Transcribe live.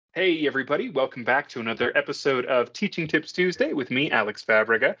Hey, everybody, welcome back to another episode of Teaching Tips Tuesday with me, Alex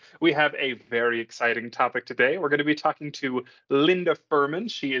Fabrega. We have a very exciting topic today. We're going to be talking to Linda Furman.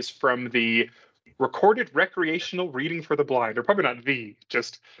 She is from the Recorded Recreational Reading for the Blind, or probably not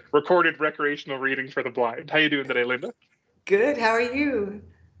just Recorded Recreational Reading for the Blind. How you doing today, Linda? Good. How are you?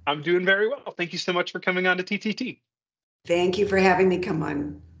 I'm doing very well. Thank you so much for coming on to TTT. Thank you for having me come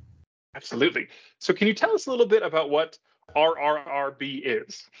on. Absolutely. So can you tell us a little bit about what RRRB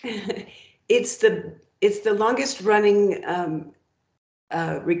is? It's the longest running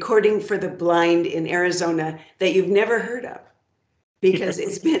recording for the blind in Arizona that you've never heard of because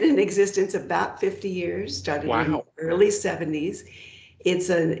it's been in existence about 50 years, started in the Wow. early 70s. It's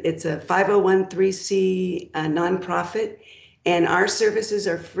a 501(c) nonprofit, and our services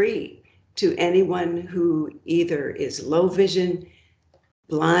are free to anyone who either is low vision,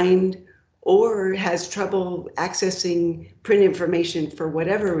 blind, or has trouble accessing print information for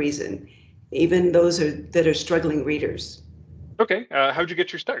whatever reason, even those that are struggling readers. Okay. How'd you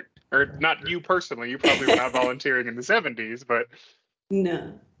get your start? Or not you personally, you probably were not volunteering in the 70s, but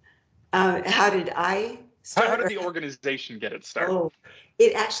No. How did I how start? did the organization get its start? Oh,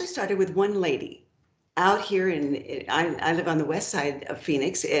 it actually started with one lady out here I live on the west side of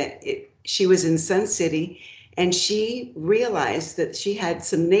Phoenix. She was in Sun City, and she realized that she had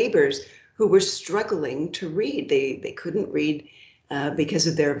some neighbors who were struggling to read. They couldn't read because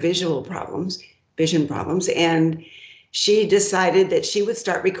of their vision problems, and she decided that she would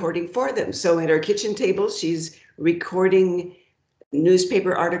start recording for them. So at her kitchen table, she's recording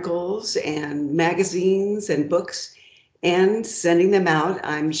newspaper articles and magazines and books and sending them out.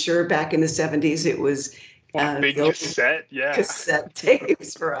 I'm sure back in the 70s it was On big those cassette, yeah. cassette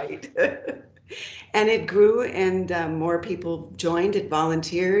tapes, right? And it grew, and more people joined and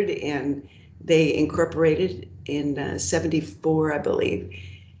volunteered, and they incorporated in 74, I believe.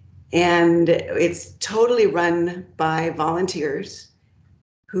 And it's totally run by volunteers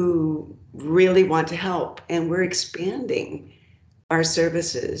who really want to help, and we're expanding our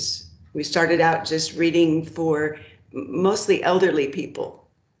services. We started out just reading for mostly elderly people.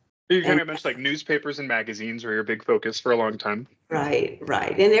 You kind And of mentioned like newspapers and magazines were your big focus for a long time. right,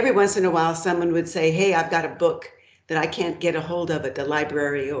 right. And every once in a while, someone would say, "Hey, I've got a book that I can't get a hold of at the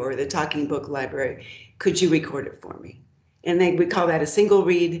library or the Talking Book Library. Could you record it for me?" And we call that a single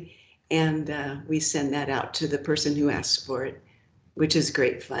read. And we send that out to the person who asks for it, which is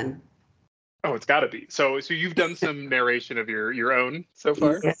great fun. Oh, it's got to be. So you've done some narration of your own so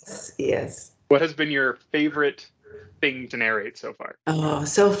far. Yes, yes. What has been your favorite thing to narrate so far? Oh,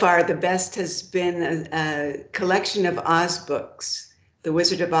 so far the best has been a collection of Oz books, The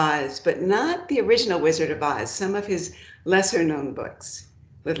Wizard of Oz, but not the original Wizard of Oz, some of his lesser known books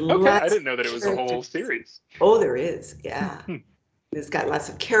with Okay, I lots didn't of know that it was a whole characters. series. Oh, there is, yeah. Hmm. It's got lots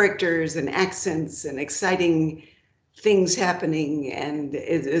of characters and accents and exciting things happening, and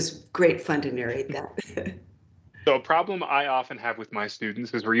it is great fun to narrate that. So a problem I often have with my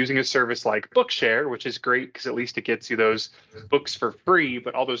students is we're using a service like Bookshare, which is great because at least it gets you those books for free,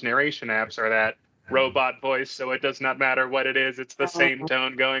 but all those narration apps are that robot voice, so it does not matter what it is, it's the same Oh,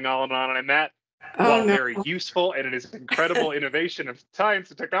 tone going on. And that, oh while no. very useful and it is incredible innovation of science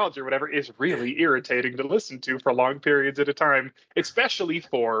and technology or whatever, is really irritating to listen to for long periods at a time, especially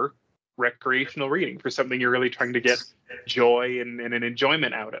for recreational reading, for something you're really trying to get joy and an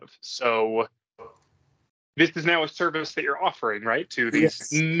enjoyment out of. So this is now a service that you're offering, right, to these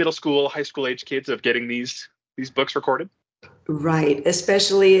Yes. middle school, high school age kids of getting these books recorded. Right,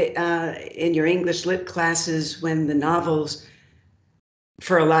 especially in your English lit classes when the novels,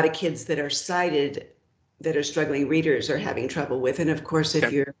 for a lot of kids that are sighted, that are struggling readers, are having trouble with. And of course, if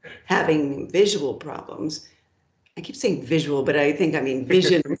Okay. you're having visual problems, I keep saying visual, but I think I mean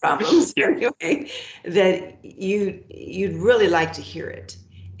vision problems Yeah. anyway, that you'd really like to hear it.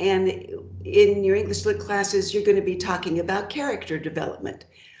 And in your English lit classes, you're going to be talking about character development.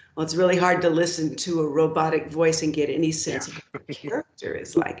 Well, it's really hard to listen to a robotic voice and get any Yeah. sense of what the character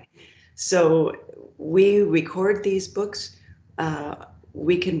is like. So we record these books. Uh,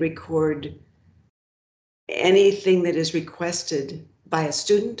 we can record anything that is requested by a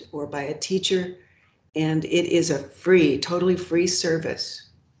student or by a teacher, and it is a totally free service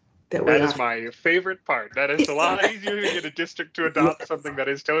that we That is offer. my favorite part. That is a lot easier to get a district to adopt Yes, something that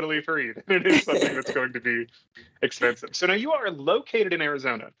is totally free than it is something that's going to be expensive. So now you are located in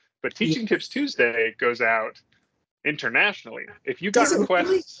Arizona, but Teaching Tips yes. Tuesday goes out internationally. If you got Does it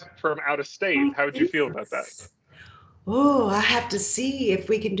really? requests from out of state, My how would you feel about that? goodness. Oh, I have to see if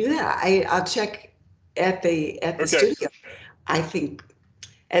we can do that. I'll check at the Okay. studio. I think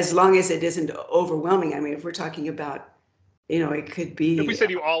as long as it isn't overwhelming. I mean, if we're talking about it could If we be. said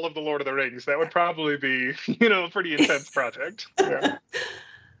you all of the Lord of the Rings, that would probably be, a pretty intense project. Yeah.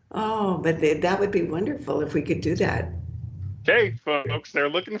 Oh, but that would be wonderful if we could do that. Okay, folks, they're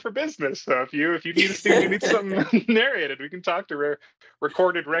looking for business. So if you need a student who needs something narrated, we can talk to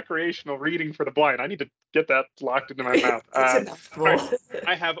recorded recreational reading for the blind. I need to get that locked into my mouth. It's a All mouthful. right,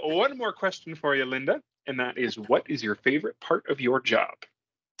 I have one more question for you, Linda, and that is, what is your favorite part of your job?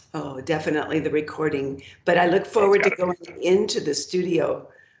 Oh, definitely the recording. But I look Oh, it's forward to got to be. going into the studio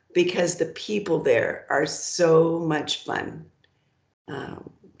because the people there are so much fun. Um,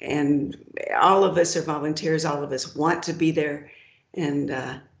 and all of us are volunteers, all of us want to be there.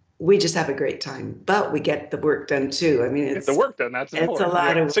 And we just have a great time. But we get the work done too. I mean, Get the work done. That's it's a important.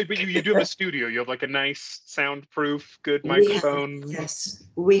 lot Yeah. of So, but you do have a studio. You have like a nice soundproof, good we have microphone. yes,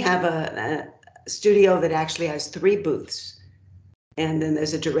 we have a studio that actually has 3 booths. And then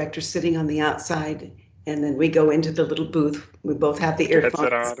there's a director sitting on the outside, and then we go into the little booth. We both have the Put your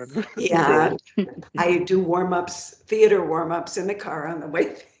headset earphones. on. And Yeah, cool. I do warm-ups, theater warm-ups in the car on the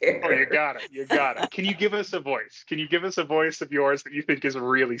way Oh, you there. got it. You got it. Can you give us a voice? Can you give us a voice of yours that you think is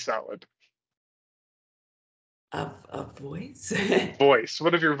really solid? Of voice. Voice.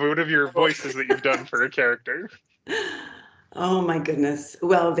 One of your voices that you've done for a character? Oh my goodness.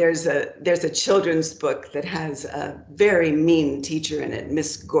 Well, there's a children's book that has a very mean teacher in it,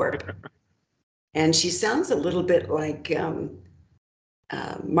 Miss Gorp, and she sounds a little bit like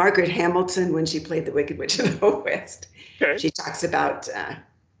Margaret Hamilton when she played the Wicked Witch of the West. Okay. She talks about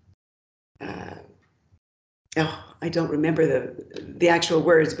uh, oh, I don't remember the actual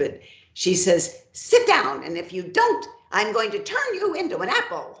words, but she says, "Sit down, and if you don't, I'm going to turn you into an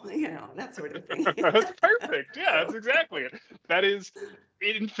apple." That sort of thing. That's perfect. Yeah, that's So, exactly it. That is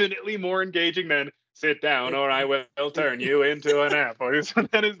infinitely more engaging than sit down or I will turn you into an apple.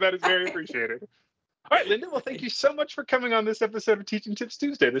 That is very appreciated. All right, Linda. Well, thank you so much for coming on this episode of Teaching Tips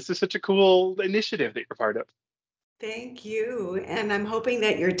Tuesday. This is such a cool initiative that you're part of. thank you, and I'm hoping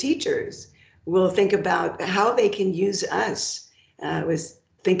that your teachers will think about how they can use us. I was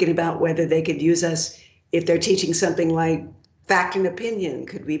thinking about whether they could use us if they're teaching something like fact and opinion.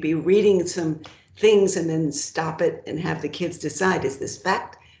 Could we be reading some things and then stop it and have the kids decide, is this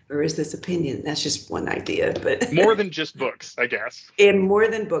fact or is this opinion? That's just one idea, but More than just books, I guess. in more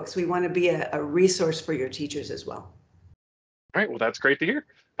than books, we want to be a resource for your teachers as well. All right, well, that's great to hear.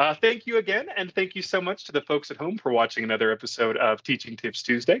 Thank you again, and thank you so much to the folks at home for watching another episode of Teaching Tips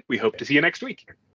Tuesday. We hope to see you next week.